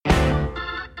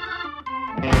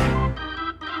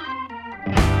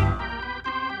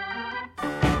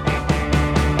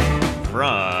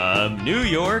From New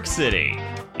York City,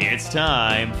 it's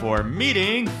time for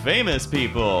Meeting Famous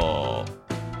People.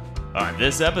 On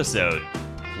this episode,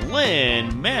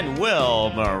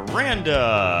 Lin-Manuel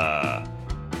Miranda.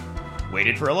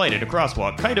 Waited for a light at a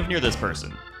crosswalk kind of near this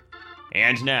person.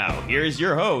 And now, here's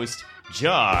your host,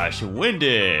 Josh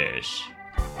Windish.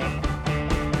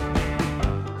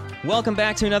 Welcome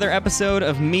back to another episode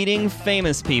of Meeting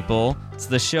Famous People. It's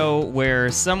the show where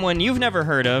someone you've never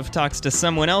heard of talks to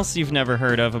someone else you've never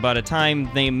heard of about a time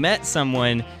they met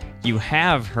someone you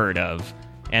have heard of.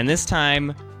 And this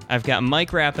time, I've got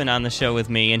Mike Rappin on the show with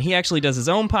me, and he actually does his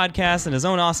own podcast and his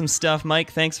own awesome stuff.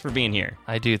 Mike, thanks for being here.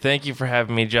 I do. Thank you for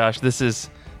having me, Josh. This is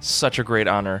such a great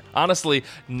honor. Honestly,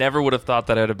 never would have thought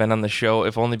that I'd have been on the show,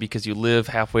 if only because you live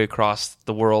halfway across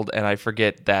the world, and I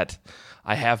forget that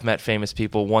I have met famous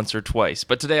people once or twice.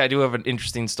 But today I do have an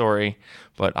interesting story,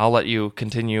 but I'll let you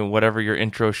continue whatever your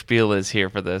intro spiel is here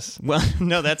for this. Well,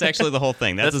 no, that's actually the whole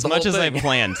thing. That's as much as I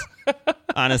planned.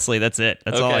 Honestly, that's it.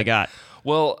 That's all I got.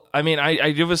 Well, I mean,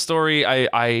 I do have a story.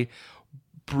 I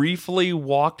briefly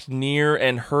walked near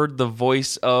and heard the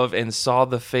voice of and saw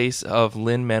the face of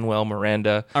Lin-Manuel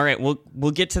Miranda. All right,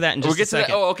 we'll get to that in just a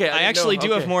second. Oh, okay. I actually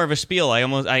do have more of a spiel.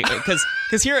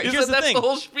 Because here's the thing. That's the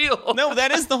whole spiel. No,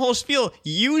 that is the whole spiel.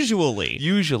 Usually,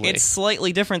 it's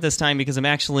slightly different this time because I'm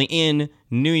actually in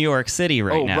New York City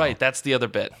right now. Oh, right. That's the other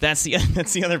bit. That's the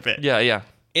other bit. Yeah.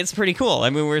 It's pretty cool. I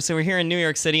mean, we're here in New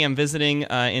York City. I'm visiting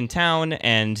in town,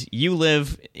 and you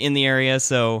live in the area,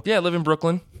 so yeah, I live in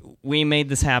Brooklyn. We made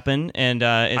this happen, and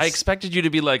I expected you to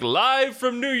be like, live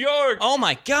from New York. Oh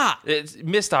my God. It's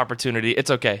missed opportunity. It's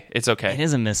okay. It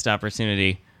is a missed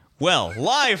opportunity. Well,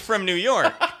 live from New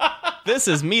York, this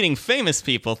is Meeting Famous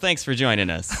People. Thanks for joining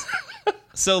us.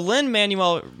 So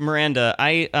Lin-Manuel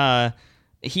Miranda,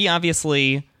 he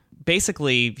obviously,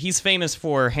 basically, he's famous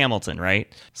for Hamilton,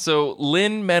 right? So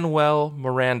Lin-Manuel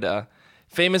Miranda,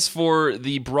 famous for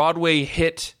the Broadway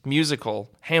hit musical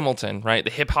Hamilton, right?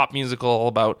 The hip-hop musical all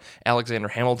about Alexander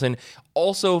Hamilton.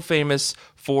 Also famous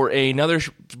for another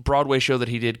Broadway show that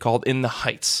he did called In the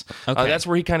Heights. Okay. That's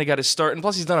where he kind of got his start. And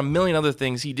plus, he's done a million other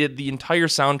things. He did the entire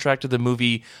soundtrack to the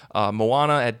movie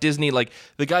Moana at Disney. Like,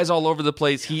 the guy's all over the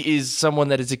place. He is someone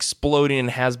that is exploding and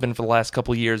has been for the last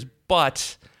couple years.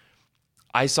 But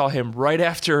I saw him right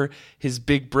after his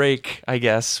big break, I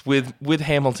guess, with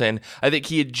Hamilton. I think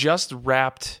he had just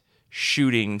wrapped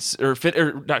shootings, or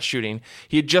not shooting.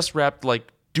 He had just wrapped, like,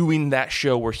 doing that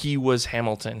show where he was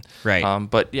Hamilton. Right.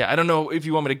 But yeah, I don't know if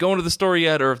you want me to go into the story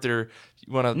yet, or if you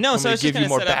want to give you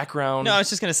more background. No, I was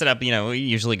just going to set up, we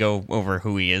usually go over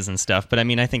who he is and stuff, but I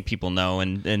mean, I think people know,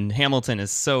 and Hamilton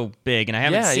is so big, and I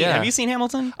haven't seen. Yeah. Have you seen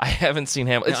Hamilton? I haven't seen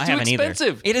Hamilton. It's too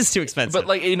expensive. Either. It is too expensive.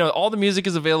 But all the music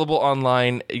is available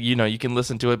online. You can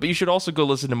listen to it, but you should also go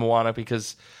listen to Moana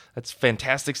because that's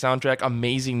fantastic soundtrack,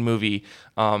 amazing movie.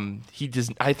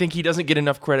 I think he doesn't get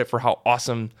enough credit for how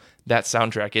awesome that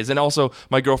soundtrack is. And also,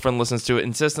 my girlfriend listens to it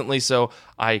insistently, so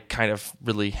I kind of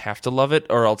really have to love it,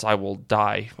 or else I will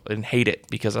die and hate it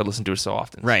because I listen to it so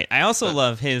often. Right. I also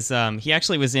love his, he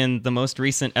actually was in the most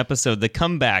recent episode, the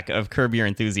comeback of Curb Your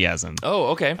Enthusiasm. Oh,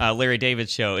 okay. Larry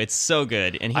David's show. It's so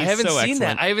good, and he's I haven't so seen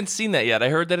excellent. that. I haven't seen that yet. I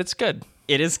heard that it's good.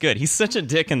 It is good. He's such a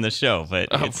dick in the show, but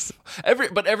it's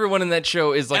but everyone in that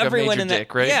show is like everyone a major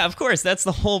dick, right? Yeah, of course. That's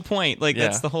the whole point.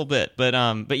 That's the whole bit.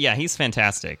 But yeah, he's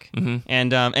fantastic. Mm-hmm.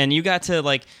 And you got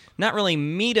to not really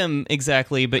meet him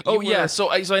exactly, but So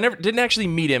I didn't actually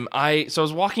meet him. I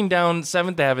was walking down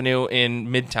 7th Avenue in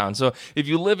Midtown. So if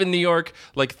you live in New York,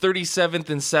 37th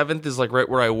and 7th is right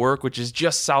where I work, which is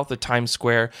just south of Times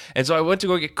Square. And so I went to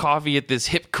go get coffee at this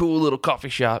hip, cool little coffee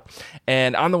shop.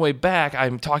 And on the way back,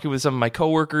 I'm talking with some of my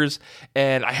coworkers,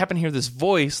 and I happen to hear this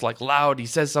voice loud. He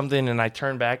says something, and I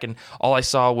turn back, and all I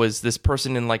saw was this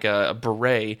person in a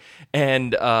beret,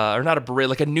 and or not a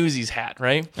beret, a Newsies hat,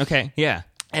 right? Okay, yeah.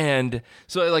 And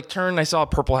so I turned, I saw a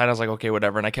purple hat, I was like, okay,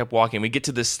 whatever, and I kept walking. We get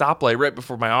to this stoplight right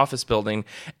before my office building,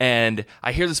 and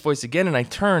I hear this voice again, and I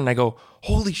turn, and I go,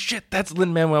 holy shit, that's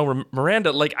Lin-Manuel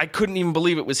Miranda. I couldn't even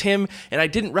believe it was him, and I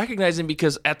didn't recognize him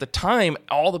because at the time,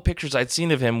 all the pictures I'd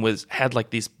seen of him had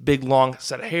these big, long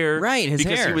set of hair. Right, his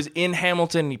hair. Because he was in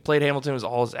Hamilton, he played Hamilton, it was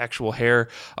all his actual hair.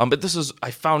 But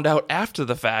I found out after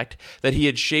the fact that he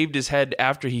had shaved his head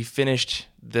after he finished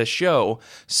the show.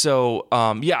 So,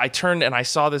 I turned and I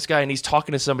saw this guy, and he's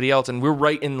talking to somebody else, and we're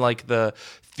right in the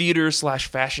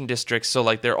theater/fashion districts,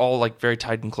 so they're all very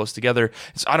tied and close together.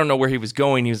 So I don't know where he was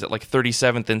going. He was at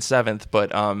 37th and 7th,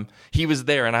 but he was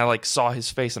there, and I saw his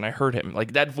face and I heard him.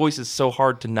 That voice is so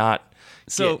hard to not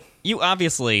So you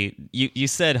obviously you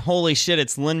said, "Holy shit,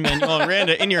 it's Lin-Manuel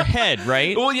Miranda" in your head,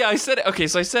 right? Well, yeah, I said it. Okay,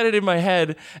 so I said it in my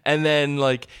head, and then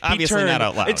like Obviously he turned, not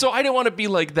out loud. And so I didn't want to be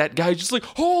like that guy, just like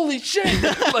holy shit,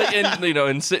 like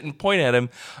and sit and point at him.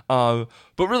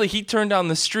 But really, he turned down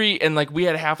the street, and like we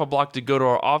had half a block to go to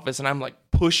our office, and I'm like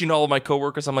pushing all of my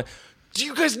coworkers. I'm like, did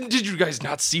you guys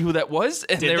not see who that was?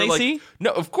 And Did were they like, see?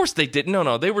 No, of course they didn't.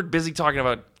 No, they were busy talking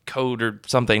about code or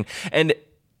something, and.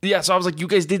 Yeah, so I was like, you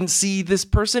guys didn't see this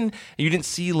person? You didn't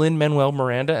see Lin-Manuel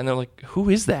Miranda? And they're like, who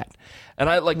is that? And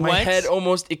I my What? head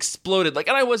almost exploded. Like,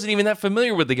 and I wasn't even that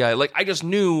familiar with the guy. Like, I just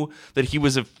knew that he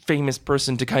was a famous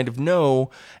person to kind of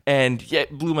know, and yeah,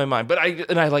 it blew my mind. But I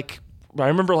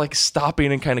remember like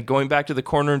stopping and kind of going back to the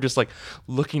corner and just like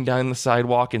looking down the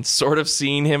sidewalk and sort of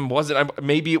seeing him.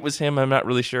 Maybe it was him. I'm not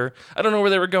really sure. I don't know where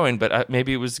they were going, but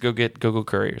maybe it was to go get Go-Go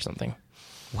Curry or something.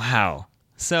 Wow.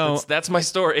 So That's my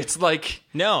story. It's like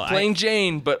plain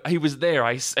Jane, but he was there.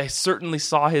 I certainly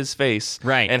saw his face,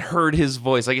 Right. and heard his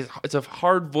voice. Like it's a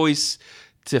hard voice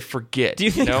to forget. do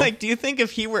you think know? do you think if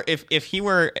he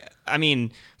were I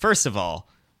mean, first of all,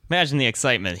 imagine the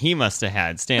excitement he must have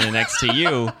had standing next to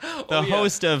you, the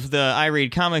host of the I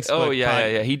Read Comics book. Oh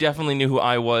yeah. He definitely knew who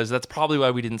I was. That's probably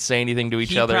why we didn't say anything to each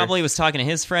He other. probably was talking to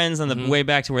his friends on the way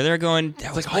back to where they're going.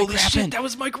 That was like, Mike holy Rappin. shit, that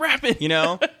was Mike Rappin. You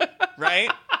know, right?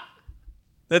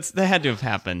 That had to have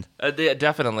happened. Yeah,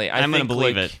 definitely. I'm gonna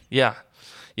believe it. Yeah.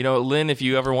 Lynn, if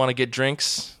you ever want to get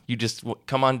drinks, you just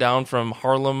come on down from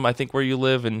Harlem, I think where you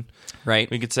live, and Right.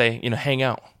 we could say, hang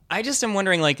out. I just am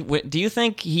wondering, like, do you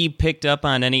think he picked up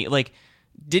on any, like,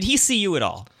 did he see you at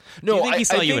all? No, do you think he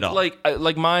saw you at all?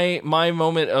 Like my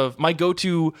moment of my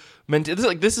go-to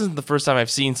this isn't the first time I've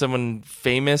seen someone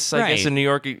famous, I guess, Right. in New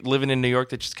York, living in New York.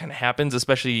 That just kind of happens,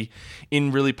 especially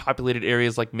in really populated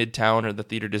areas like Midtown or the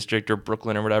Theater District or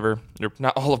Brooklyn or whatever. Or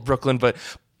not all of Brooklyn, but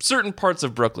certain parts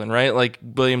of Brooklyn, right? Like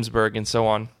Williamsburg and so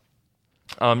on.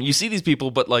 You see these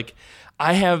people, but like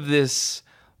I have this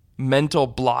mental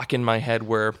block in my head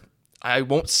where I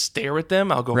won't stare at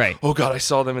them. I'll go, Right. oh God, I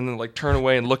saw them, and then like turn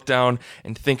away and look down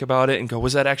and think about it and go,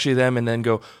 was that actually them? And then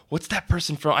go, what's that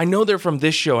person from? I know they're from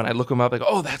this show, and I look them up. I go,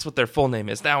 oh, that's what their full name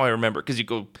is. Now I remember, because you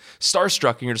go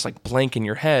starstruck and you're just like blank in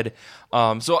your head.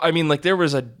 So I mean, like there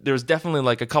was definitely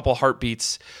like a couple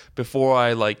heartbeats before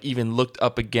I like even looked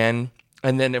up again.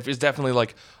 And then it was definitely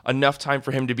like enough time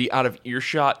for him to be out of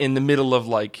earshot in the middle of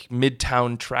like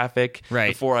Midtown traffic, Right.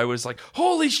 before I was like,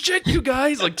 holy shit, you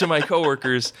guys, like to my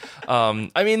coworkers. I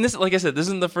mean, this, like I said, this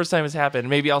isn't the first time it's happened.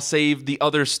 Maybe I'll save the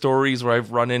other stories where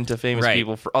I've run into famous Right.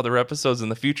 people for other episodes in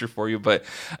the future for you. But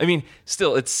I mean,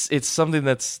 still, it's something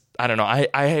that's, I don't know.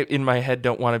 I in my head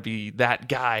don't want to be that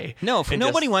guy. No,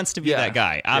 nobody wants to be that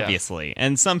guy, Yeah. obviously,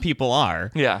 and some people are.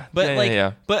 Yeah. but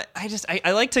Yeah. but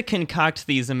I like to concoct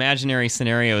these imaginary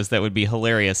scenarios that would be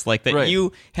hilarious, like that Right.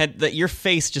 your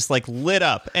face just like lit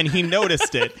up and he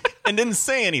noticed it and didn't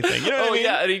say anything. You know what I mean?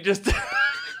 yeah, and he just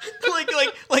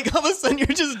like all of a sudden you're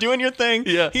just doing your thing.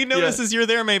 Yeah, He notices you're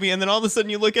there maybe, and then all of a sudden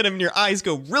you look at him and your eyes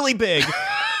go really big.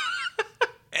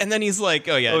 And then he's like,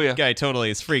 oh yeah, guy totally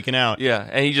is freaking out. Yeah,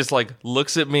 and he just like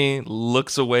looks at me,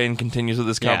 looks away, and continues with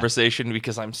this Yeah. conversation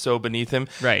because I'm so beneath him.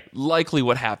 Right. Likely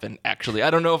what happened, actually. I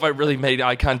don't know if I really made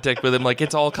eye contact with him. Like,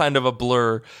 it's all kind of a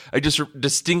blur. I just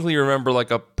distinctly remember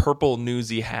like a purple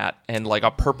newsy hat and like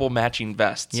a purple matching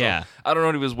vest. So Yeah. I don't know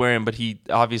what he was wearing, but he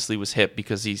obviously was hip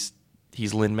because he's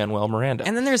Lin-Manuel Miranda.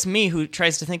 And then there's me who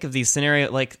tries to think of these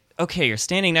scenarios like, okay, you're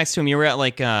standing next to him. You were at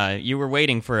like you were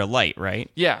waiting for a light,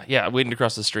 right? yeah, waiting to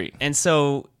cross the street. And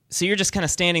so you're just kind of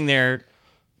standing there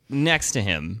next to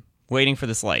him, waiting for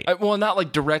this light. Well, not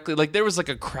like directly. Like there was like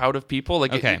a crowd of people.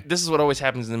 Like Okay. this is what always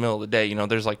happens in the middle of the day. You know,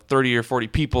 there's like 30 or 40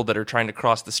 people that are trying to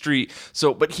cross the street.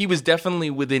 So, but he was definitely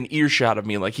within earshot of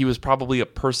me. Like he was probably a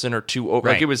person or two over.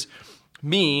 Like Right. it was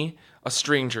me, a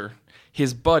stranger,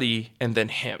 his buddy, and then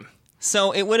him.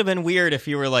 So it would have been weird if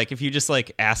you just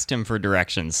like asked him for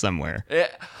directions somewhere.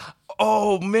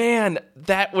 Oh man,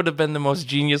 that would have been the most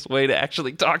genius way to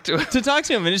actually talk to him. To talk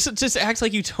to him and just act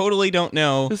like you totally don't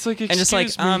know. It's like, and just like,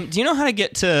 "Excuse me." do you know how to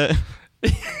get to?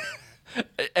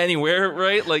 Anywhere,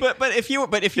 right? Like, But if you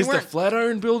is the weren't,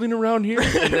 Flatiron Building around here?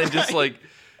 And then just like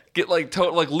get like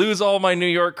lose all my New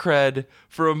York cred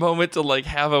for a moment to like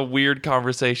have a weird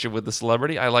conversation with the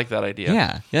celebrity. I like that idea.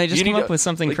 yeah, just You come need up with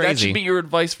something like, crazy. That should be your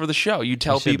advice for the show. You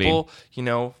tell should be. people,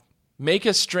 make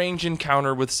a strange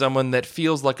encounter with someone that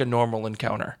feels like a normal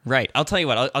encounter. Right. I'll tell you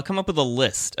what. I'll come up with a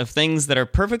list of things that are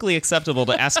perfectly acceptable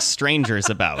to ask strangers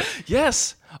about,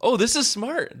 Yes. Oh, this is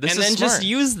smart. This and is then smart. just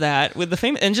use that with the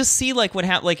famous, and just see like what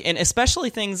happens. Like, and especially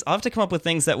things. I'll have to come up with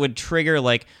things that would trigger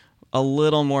like a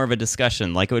little more of a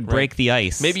discussion. Like it would break the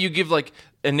ice. Maybe you give like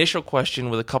initial question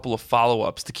with a couple of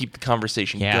follow-ups to keep the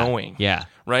conversation going. Yeah.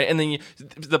 Right? And then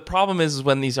the problem is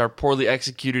when these are poorly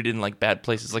executed in like bad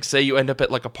places. Like say you end up at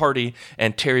like a party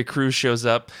and Terry Crews shows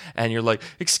up and you're like,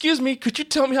 "Excuse me, could you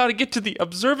tell me how to get to the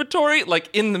observatory?" Like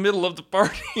in the middle of the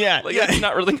party. Yeah. Like that's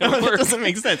not really going to work. That doesn't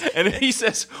make sense. And if he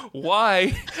says,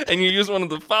 "Why?" and you use one of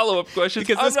the follow-up questions,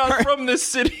 Because "I'm not from this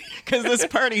city." Because this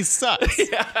party sucks.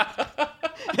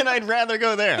 And I'd rather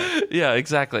go there. Yeah,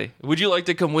 exactly. Would you like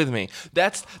to come with me?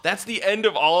 That's the end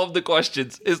of all of the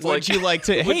questions. Is like, Would you like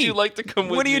to? Would hey, you like to come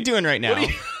with me? What are you doing right now?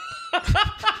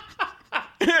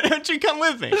 Don't you come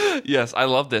with me? Yes, I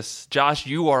love this, Josh.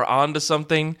 You are on to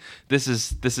something. This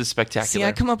is spectacular. See,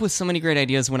 I come up with so many great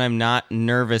ideas when I'm not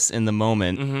nervous in the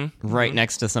moment, right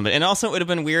next to somebody. And also, it would have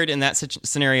been weird in that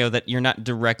scenario that you're not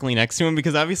directly next to him,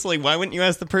 because obviously, why wouldn't you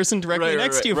ask the person directly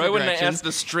next to you? Right for when I directions? asked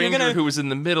the stranger who was in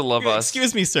the middle of us.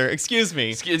 Excuse me, sir. Excuse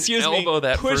me. Excuse me. Elbow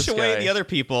that Push first away guy. the other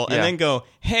people, Yeah. and then go,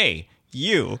 "Hey,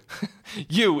 you."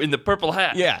 You in the purple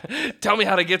hat. Yeah. Tell me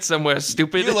how to get somewhere,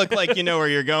 stupid. You look like you know where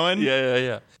you're going.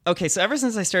 Yeah. Okay, so ever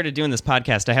since I started doing this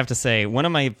podcast, I have to say, one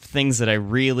of my things that I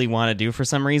really want to do for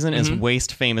some reason is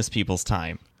waste famous people's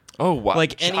time. Oh wow!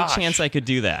 Like, any Josh, chance I could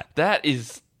do that.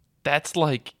 That's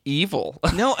like evil.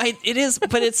 No, it is,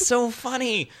 but it's so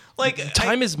funny. Like,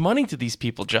 Time is money to these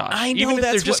people, Josh. I know, Even if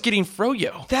that's they're just what- getting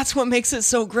froyo. that's what makes it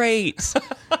so great.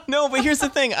 No, but here's the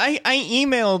thing. I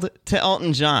emailed to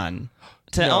Elton John.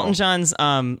 To Elton John's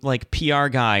like PR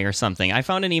guy or something. I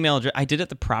found an email address. I did it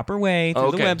the proper way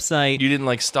through the website. You didn't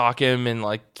like stalk him and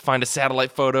like find a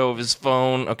satellite photo of his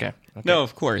phone. Okay. No,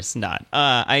 of course not.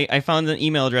 I found the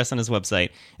email address on his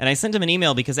website, and I sent him an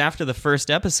email because after the first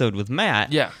episode with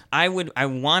Matt, I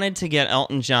wanted to get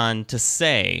Elton John to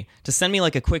send me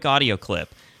like a quick audio clip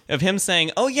of him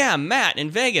saying, "Oh yeah, Matt in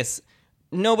Vegas,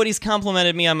 nobody's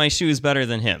complimented me on my shoes better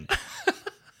than him."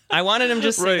 I wanted him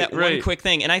just to say that one quick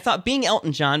thing. And I thought, being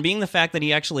Elton John, being the fact that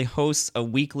he actually hosts a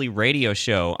weekly radio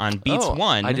show on Beats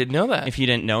One. I didn't know that. If you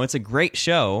didn't know, it's a great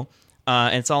show.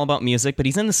 And it's all about music, but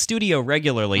he's in the studio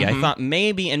regularly. I thought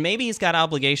maybe he's got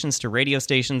obligations to radio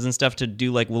stations and stuff to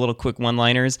do like little quick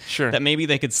one-liners. Sure. That maybe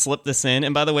they could slip this in.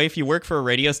 And by the way, if you work for a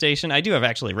radio station, I do have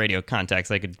actually radio contacts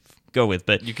I could go with,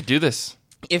 but You could do this.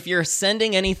 if you're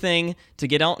sending anything to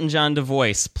get Elton John to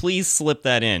voice, please slip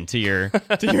that in to your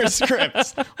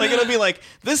scripts. Like, it'll be like,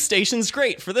 "This station's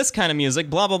great for this kind of music,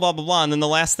 blah blah blah blah blah," and then the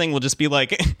last thing will just be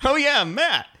like, "Oh yeah,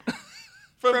 Matt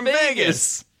from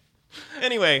Vegas."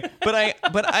 Anyway, but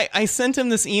I sent him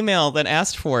this email that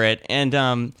asked for it,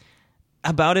 and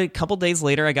about a couple days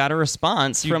later, I got a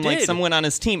response from like did? someone on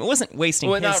his team. It wasn't wasting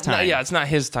his time. It's not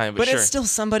his time, but sure. It's still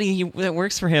somebody that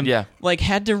works for him. Yeah. Like,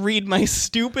 had to read my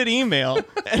stupid email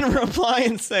and reply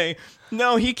and say,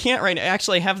 "No, he can't right now."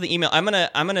 Actually, I have the email. I'm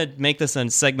gonna make this a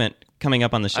segment coming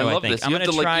up on the show. I love think this. I'm You have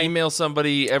gonna to try. like email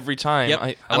somebody every time. Yep.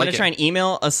 I I'm like gonna try and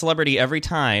email a celebrity every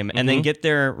time, and then get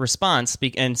their response.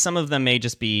 And some of them may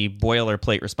just be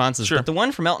boilerplate responses. Sure. But the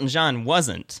one from Elton John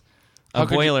wasn't a How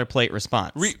could you- boilerplate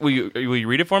response. Will you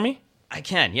read it for me? I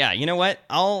can. Yeah. You know what?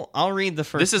 I'll read the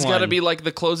first. This has got to be like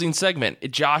the closing segment.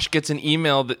 Josh gets an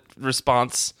email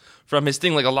response from his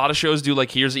thing. Like a lot of shows do,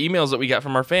 like, here's emails that we got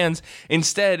from our fans.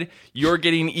 Instead, you're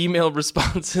getting email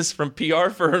responses from PR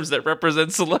firms that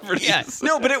represent celebrities. Yeah.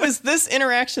 No, but it was this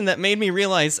interaction that made me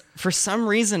realize, for some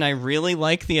reason, I really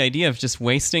like the idea of just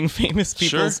wasting famous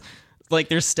people's, like,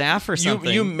 their staff or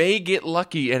something. You may get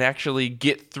lucky and actually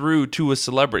get through to a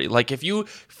celebrity. Like, if you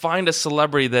find a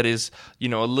celebrity that is, a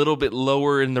little bit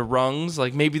lower in the rungs,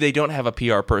 like maybe they don't have a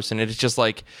PR person, and it's just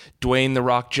like Dwayne The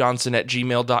Rock Johnson at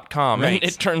gmail.com. Right. And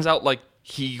it turns out like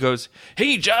he goes,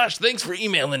 "Hey Josh, thanks for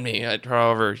emailing me."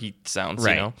 However he sounds,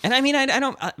 right. And I mean, I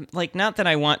don't like, not that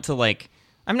I want to, like,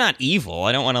 I'm not evil.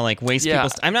 I don't want to, like, waste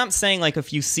people's. I'm not saying, like,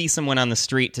 if you see someone on the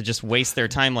street to just waste their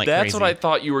time like That's crazy. what I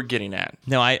thought you were getting at.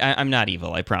 No, I'm not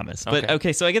evil. I promise. But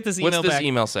okay, so I get this email. What's this back.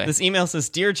 email say? This email says,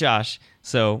 "Dear Josh,"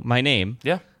 so my name.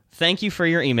 Yeah. "Thank you for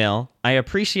your email. I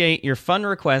appreciate your fun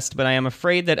request, but I am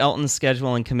afraid that Elton's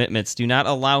schedule and commitments do not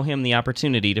allow him the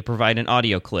opportunity to provide an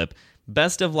audio clip.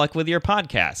 Best of luck with your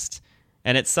podcast."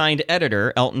 And it's signed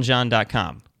editor,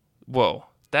 eltonjohn.com. Whoa,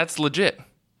 that's legit.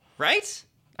 Right?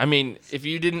 I mean, if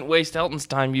you didn't waste Elton's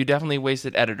time, you definitely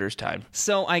wasted editor's time.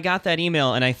 So I got that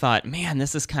email and I thought, man,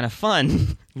 this is kind of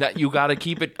fun. That you got to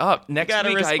keep it up. Next Got a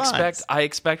week, response. I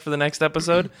expect for the next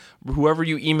episode, whoever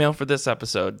you email for this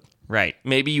episode, Right.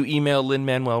 maybe you email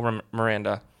Lin-Manuel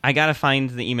Miranda. I got to find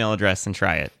the email address and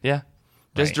try it. Yeah.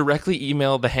 Just Right. directly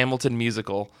email the Hamilton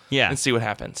musical. Yeah. And see what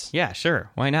happens. Yeah,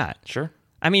 sure. Why not? Sure.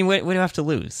 I mean, what do you have to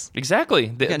lose? Exactly.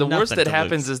 got The worst nothing that to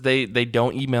happens lose. is they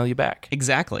don't email you back.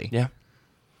 Exactly. Yeah.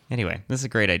 Anyway, this is a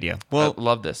great idea. Well, Well, I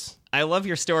love this. I love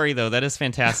your story, though. That is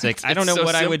fantastic. I don't know It's so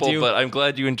what I would simple, do. but I'm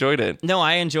glad you enjoyed it. No,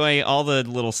 I enjoy all the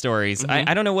little stories.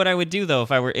 I don't know what I would do, though,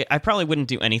 if I were... I probably wouldn't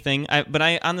do anything. But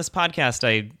on this podcast,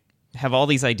 I have all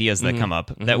these ideas that come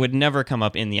up that would never come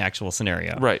up in the actual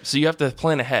scenario. Right. So you have to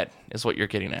plan ahead, is what you're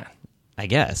getting at. I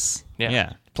guess.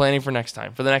 Yeah. Planning for next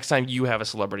time. For the next time you have a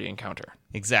celebrity encounter.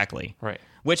 Exactly. Right.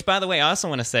 Which, by the way, I also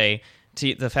want to say...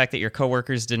 to the fact that your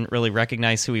coworkers didn't really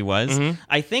recognize who he was.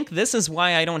 I think this is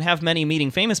why I don't have many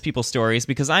meeting famous people stories,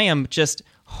 because I am just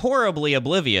horribly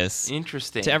oblivious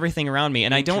Interesting. to everything around me,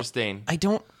 and I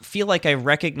don't feel like I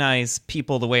recognize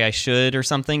people the way I should or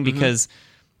something, because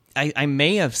I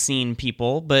may have seen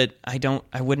people, but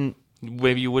I wouldn't.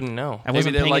 Maybe you wouldn't know. I wasn't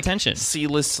Maybe they're paying like attention.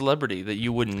 C-list celebrity that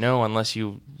you wouldn't know unless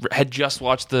you had just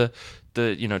watched the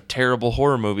terrible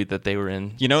horror movie that they were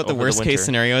in. You know what the over worst winter. case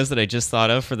scenario is that I just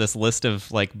thought of for this list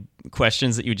of like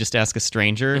questions that you just ask a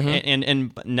stranger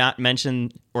and not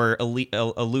mention or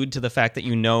allude to the fact that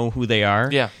you know who they are.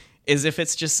 Yeah. Is if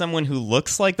it's just someone who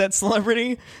looks like that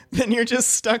celebrity, then you're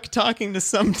just stuck talking to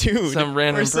some dude, Some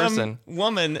random or some person.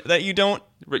 woman that you don't.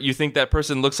 You think that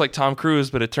person looks like Tom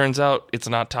Cruise, but it turns out it's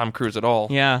not Tom Cruise at all.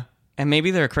 Yeah, and maybe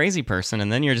they're a crazy person,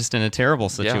 and then you're just in a terrible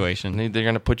Yeah. situation. They're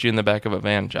going to put you in the back of a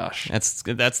van, Josh.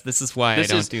 This is why I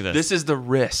don't do this. This is the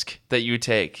risk that you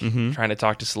take trying to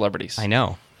talk to celebrities. I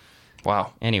know.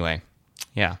 Wow. Anyway,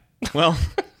 yeah. Well,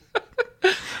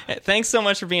 thanks so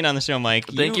much for being on the show, Mike.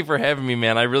 Thank you for having me,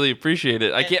 man. I really appreciate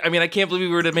it. I can't believe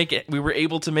we were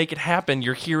able to make it happen.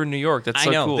 You're here in New York. That's so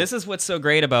I know. cool. This is what's so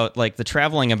great about like the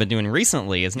traveling I've been doing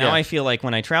recently is now Yeah. I feel like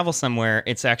when I travel somewhere,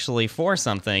 it's actually for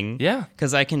something. Yeah.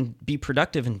 Because I can be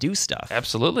productive and do stuff.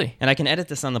 Absolutely. And I can edit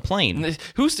this on the plane.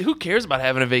 Who cares about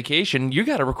having a vacation? You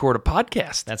got to record a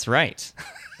podcast. That's right.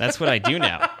 That's what I do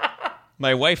now.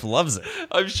 My wife loves it.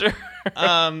 I'm sure.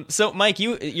 So, Mike,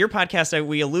 your podcast,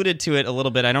 we alluded to it a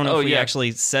little bit. I don't know if we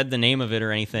actually said the name of it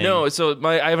or anything. No, so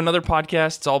I have another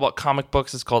podcast. It's all about comic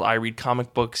books. It's called I Read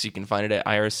Comic Books. You can find it at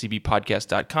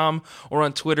ircbpodcast.com or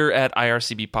on Twitter at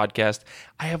ircbpodcast.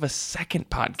 I have a second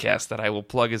podcast that I will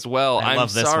plug as well. I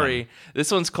love this sorry. one.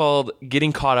 This one's called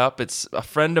Getting Caught Up. It's a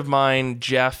friend of mine,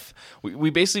 Jeff.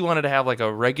 We basically wanted to have like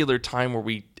a regular time where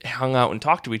we hung out and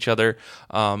talked to each other.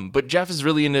 But Jeff is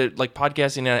really into like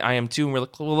podcasting, and I am too. And we're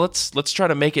like, well, let's try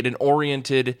to make it an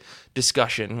oriented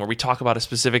discussion where we talk about a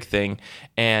specific thing.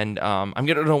 And I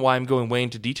don't know why I'm going way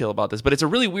into detail about this, but it's a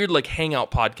really weird like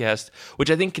hangout podcast, which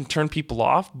I think can turn people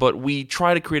off. But we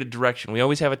try to create a direction. We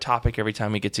always have a topic every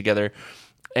time we get together.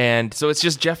 And so it's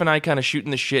just Jeff and I kind of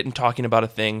shooting the shit and talking about a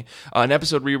thing. An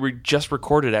episode we just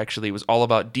recorded actually was all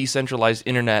about decentralized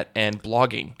internet and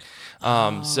blogging.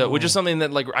 So which is something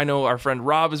that like I know our friend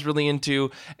Rob is really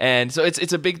into, and so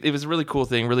it was a really cool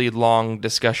thing, really long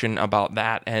discussion about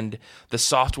that and the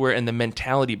software and the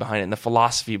mentality behind it and the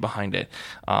philosophy behind it.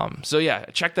 So yeah,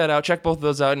 check that out. Check both of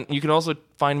those out, and you can also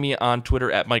find me on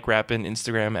Twitter at Mike Rappin,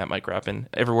 Instagram at Mike Rappin,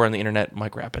 everywhere on the internet,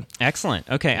 Mike Rappin. Excellent.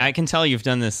 Okay, I can tell you've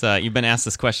done this. You've been asked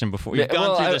this question before. You've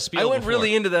gone through the spiel I went before.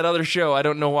 really into that other show. I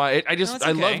don't know why. I it's I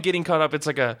okay. love Getting Caught Up. It's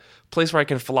like a place where I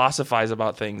can philosophize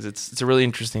about things. It's a really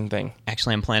interesting thing.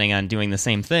 Actually, I'm planning on doing the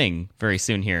same thing very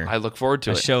soon here. I look forward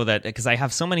to a it. show that because I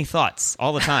have so many thoughts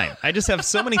all the time. I just have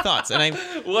so many thoughts, and I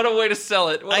What a way to sell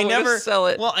it. What a way to sell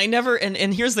it. Well, I never.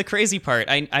 And here's the crazy part.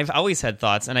 I've always had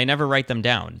thoughts, and I never write them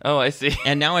down. Oh, I see.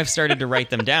 And now I've started to write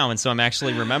them down, and so I'm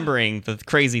actually remembering the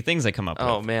crazy things I come up with.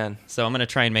 Oh man, So I'm going to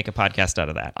try and make a podcast out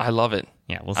of that. I love it.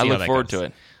 Yeah, we'll see I how look that forward goes. to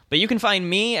it. But you can find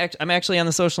me. I'm actually on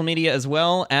the social media as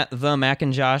well at the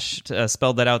Macinjosh.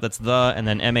 Spelled that out. That's the and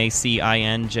then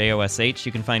MACINJOSH.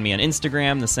 You can find me on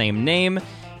Instagram, the same name.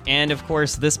 And of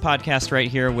course, this podcast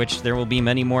right here, which there will be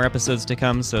many more episodes to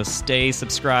come. So stay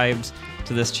subscribed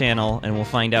to this channel, and we'll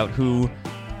find out who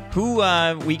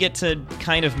we get to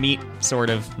kind of meet sort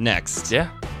of next. Yeah.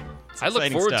 I look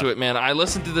exciting forward stuff. to it, man. I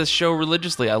listen to this show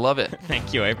religiously. I love it.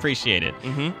 Thank you. I appreciate it.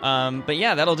 But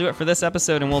yeah, that'll do it for this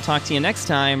episode, and we'll talk to you next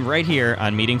time right here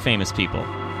on Meeting Famous People.